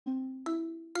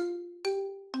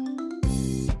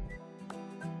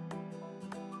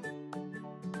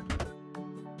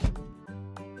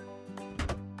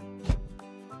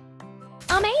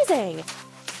Amazing!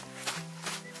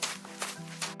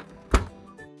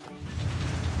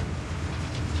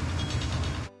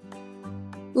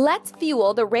 Let's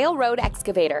fuel the railroad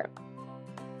excavator.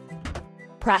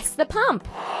 Press the pump.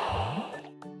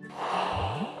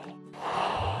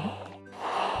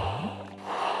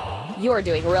 You're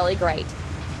doing really great.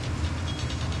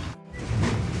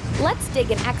 Let's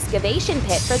dig an excavation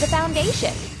pit for the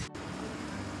foundation.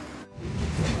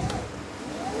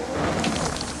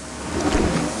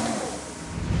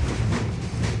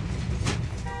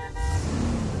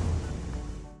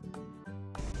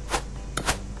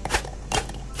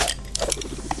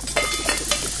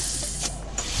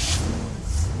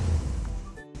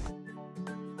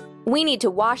 We need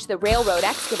to wash the railroad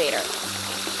excavator.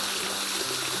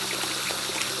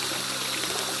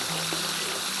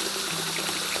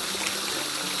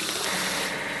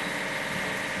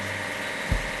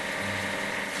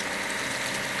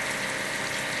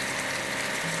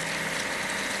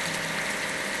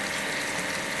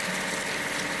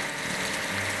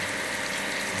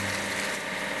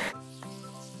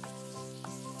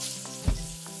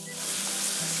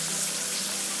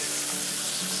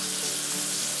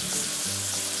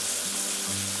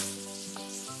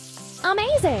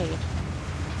 Amazing!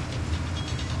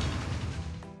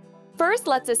 First,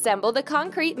 let's assemble the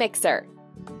concrete mixer.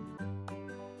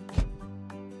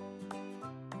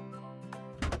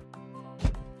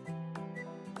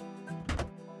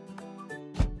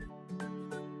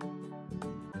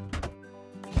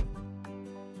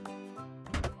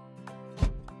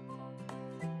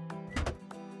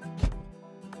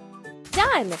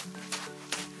 Done!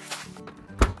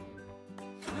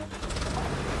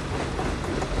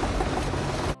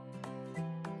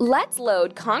 Let's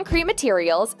load concrete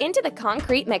materials into the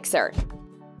concrete mixer.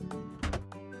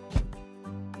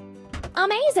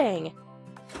 Amazing!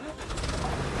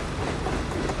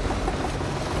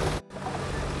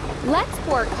 Let's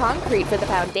pour concrete for the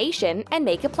foundation and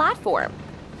make a platform.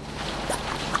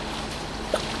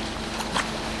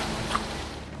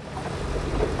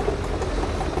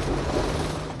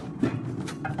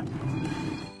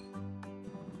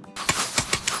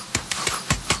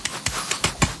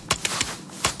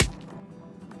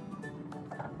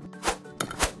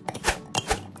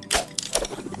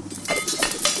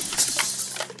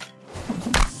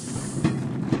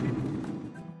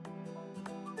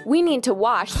 We need to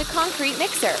wash the concrete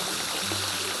mixer.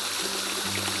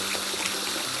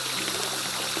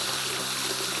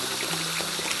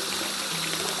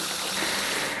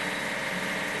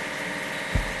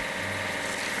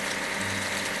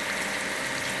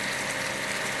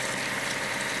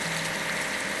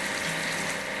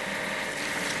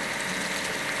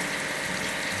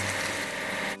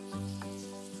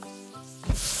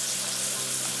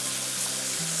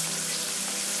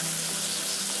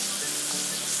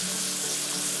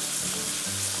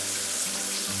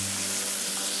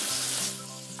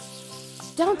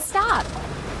 Don't stop!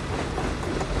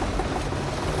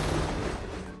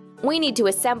 We need to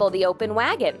assemble the open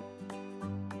wagon.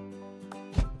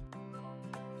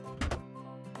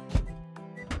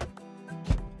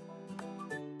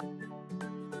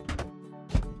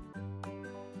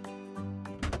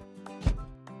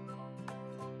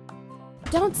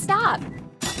 Don't stop!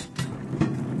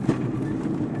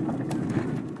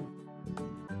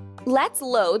 Let's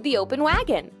load the open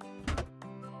wagon.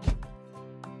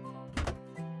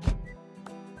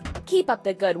 Keep up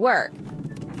the good work.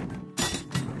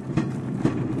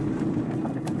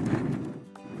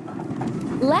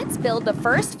 Let's build the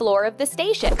first floor of the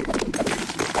station.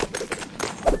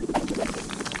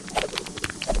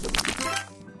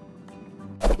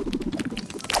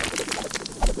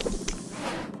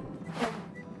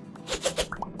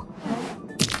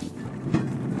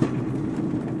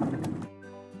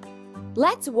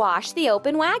 Let's wash the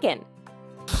open wagon.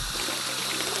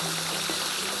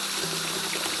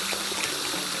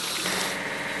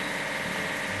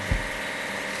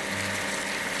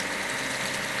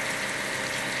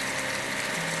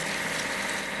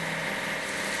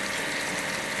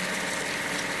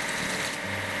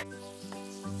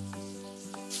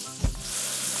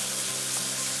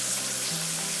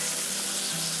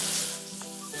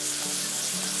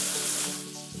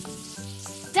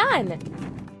 Done!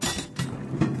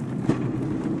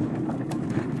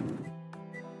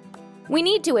 We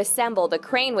need to assemble the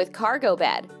crane with cargo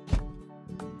bed.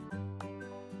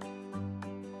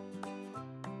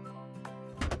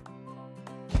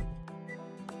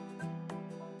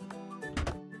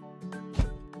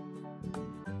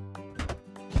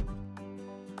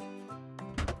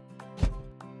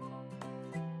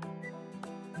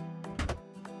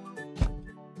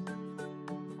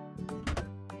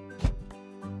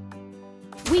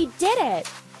 We did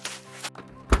it!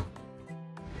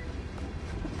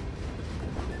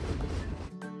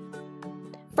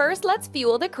 First, let's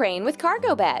fuel the crane with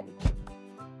cargo bed.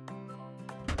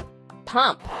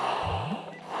 Pump.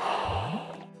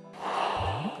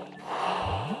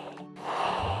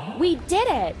 We did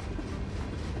it!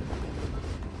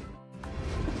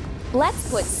 Let's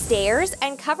put stairs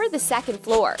and cover the second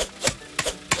floor.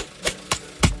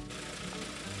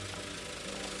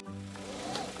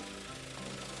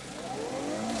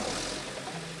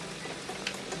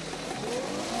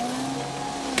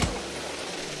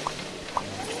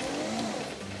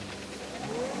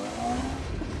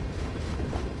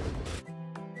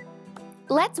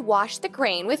 Let's wash the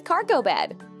crane with cargo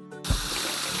bed.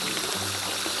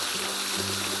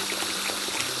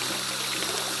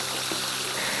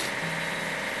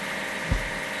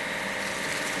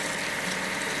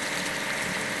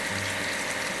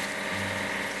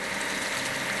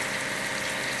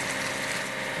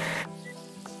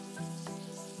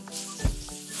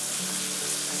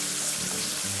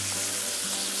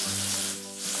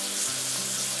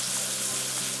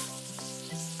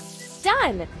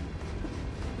 Done!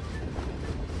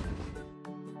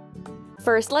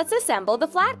 First, let's assemble the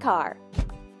flat car.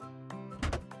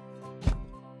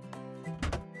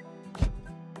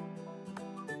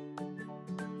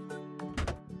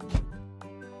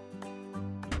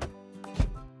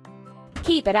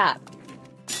 Keep it up.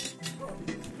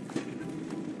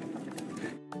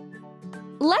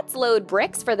 Let's load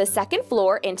bricks for the second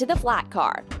floor into the flat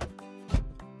car.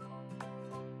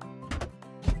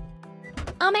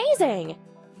 Amazing!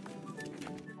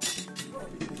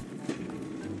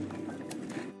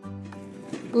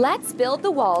 Let's build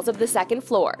the walls of the second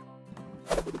floor.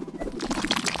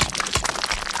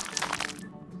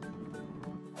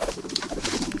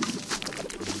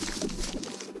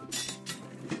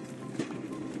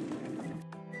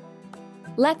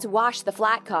 Let's wash the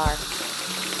flat car.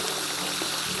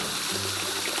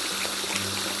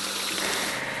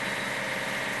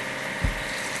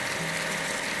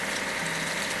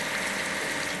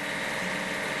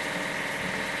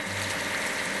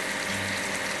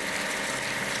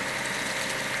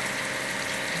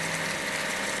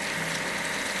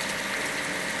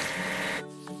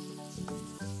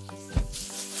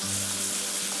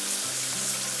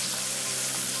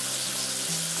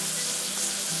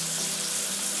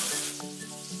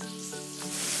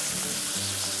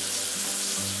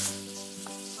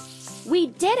 We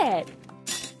did it!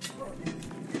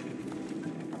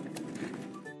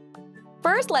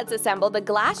 First, let's assemble the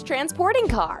glass transporting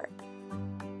car.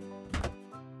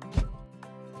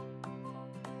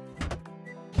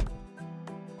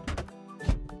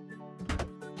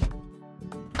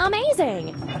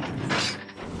 Amazing!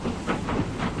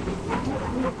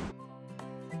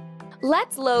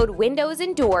 Let's load windows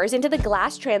and doors into the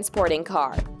glass transporting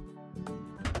car.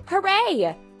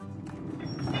 Hooray!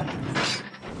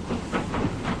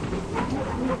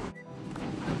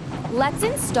 Let's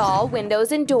install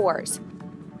windows and doors.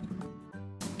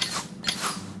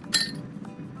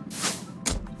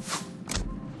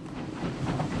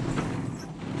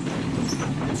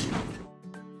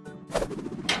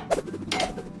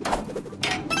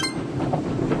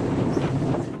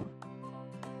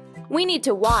 We need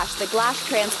to wash the glass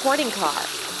transporting car.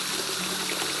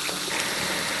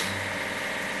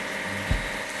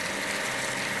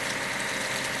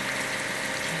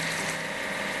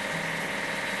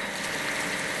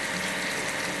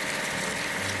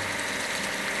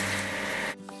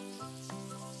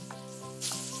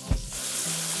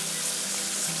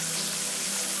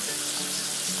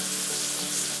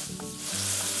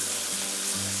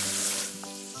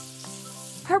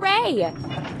 Hooray!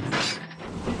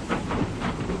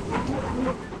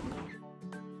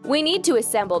 We need to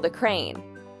assemble the crane.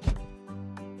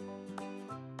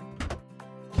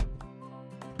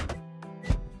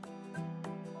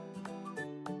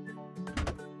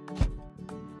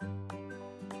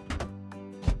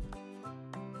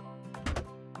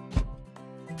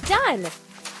 Done!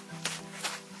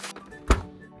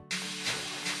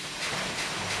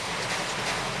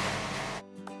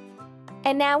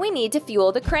 And now we need to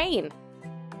fuel the crane.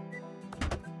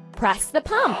 Press the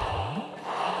pump.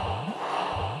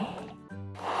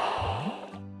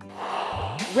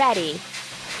 Ready.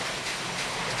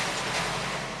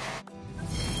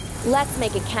 Let's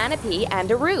make a canopy and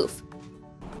a roof.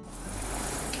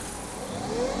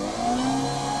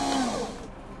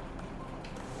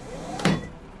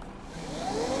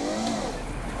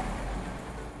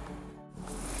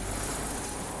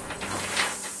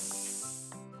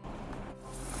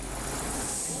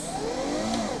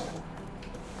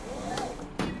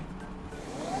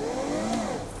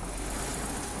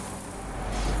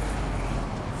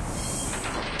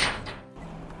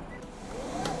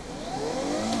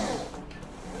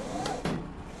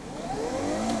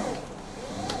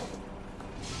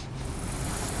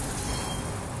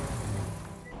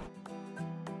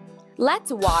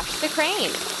 Let's wash the crane.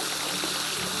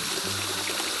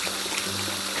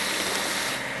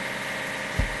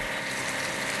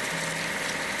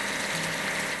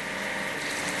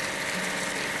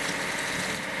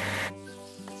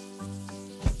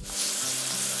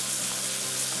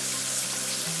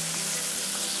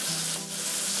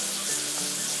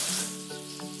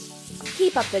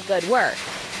 Keep up the good work.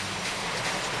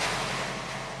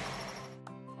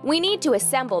 We need to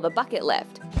assemble the bucket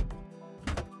lift.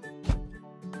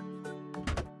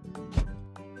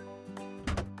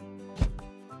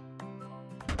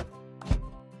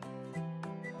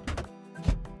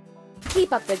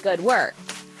 Keep up the good work.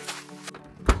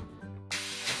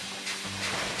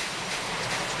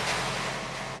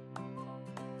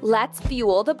 Let's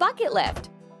fuel the bucket lift.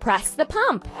 Press the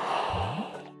pump.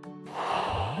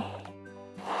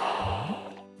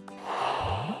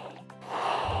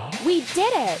 We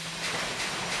did it!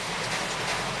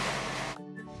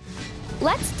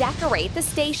 Let's decorate the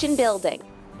station building.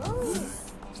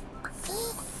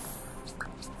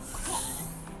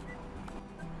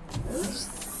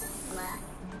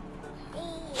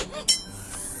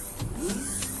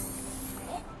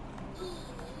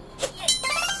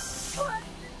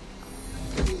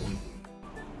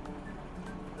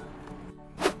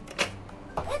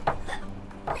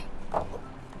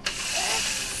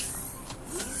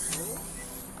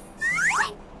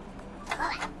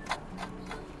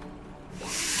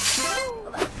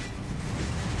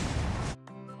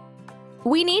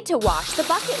 We need to wash the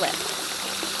bucket lift.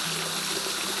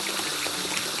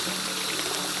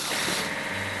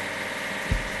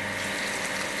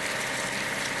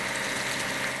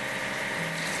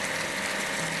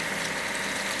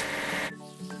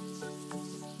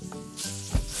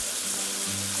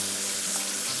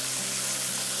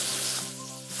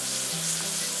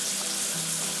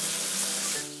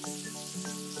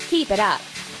 Keep it up.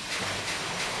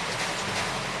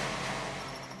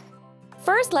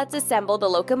 First, let's assemble the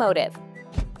locomotive.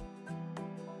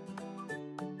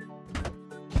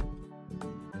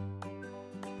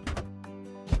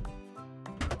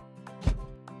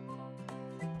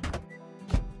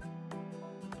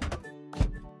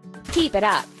 Keep it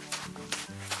up.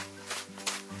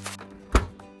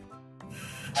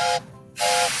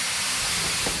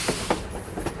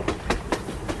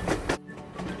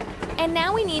 And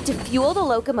now we need to fuel the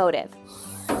locomotive.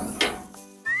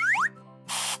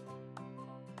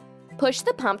 Push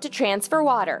the pump to transfer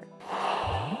water.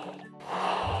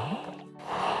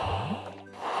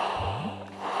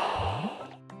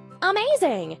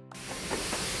 Amazing!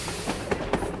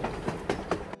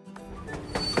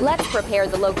 Let's prepare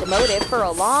the locomotive for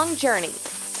a long journey.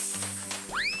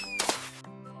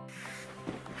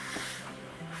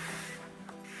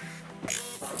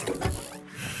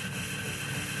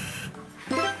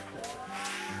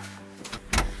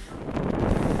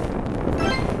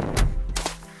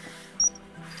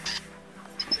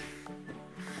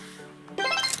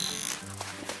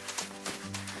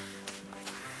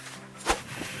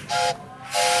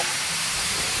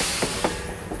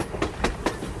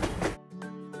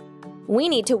 We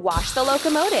need to wash the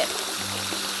locomotive.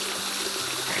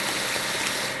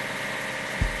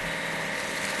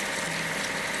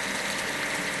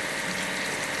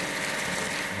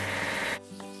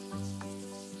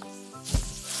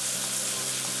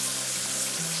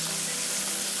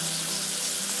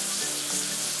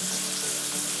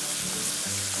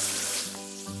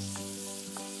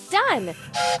 Done!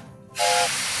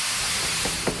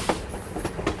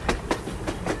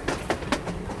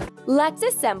 Let's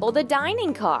assemble the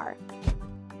dining car.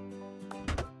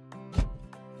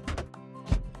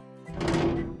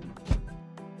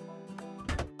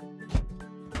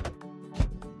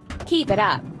 Keep it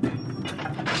up.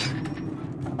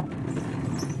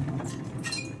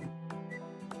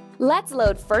 Let's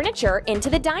load furniture into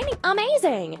the dining.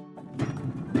 Amazing!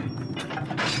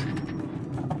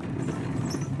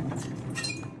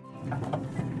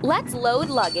 Let's load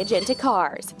luggage into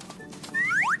cars.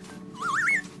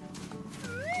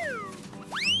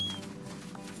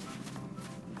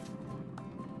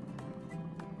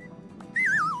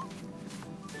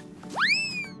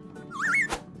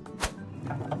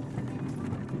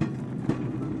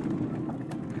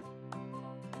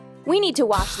 We need to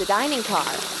wash the dining car.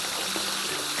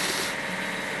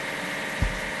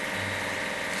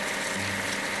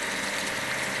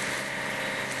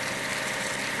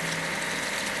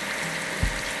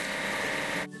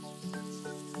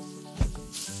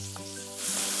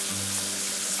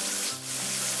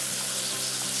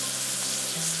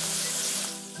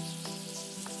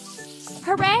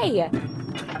 Hooray!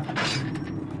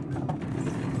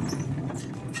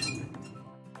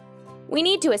 We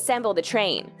need to assemble the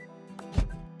train.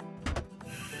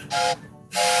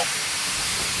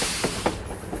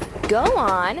 Go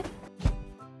on.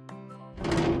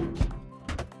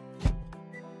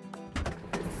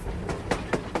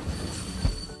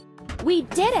 We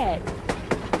did it!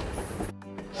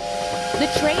 The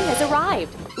train has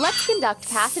arrived. Let's conduct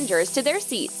passengers to their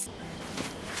seats.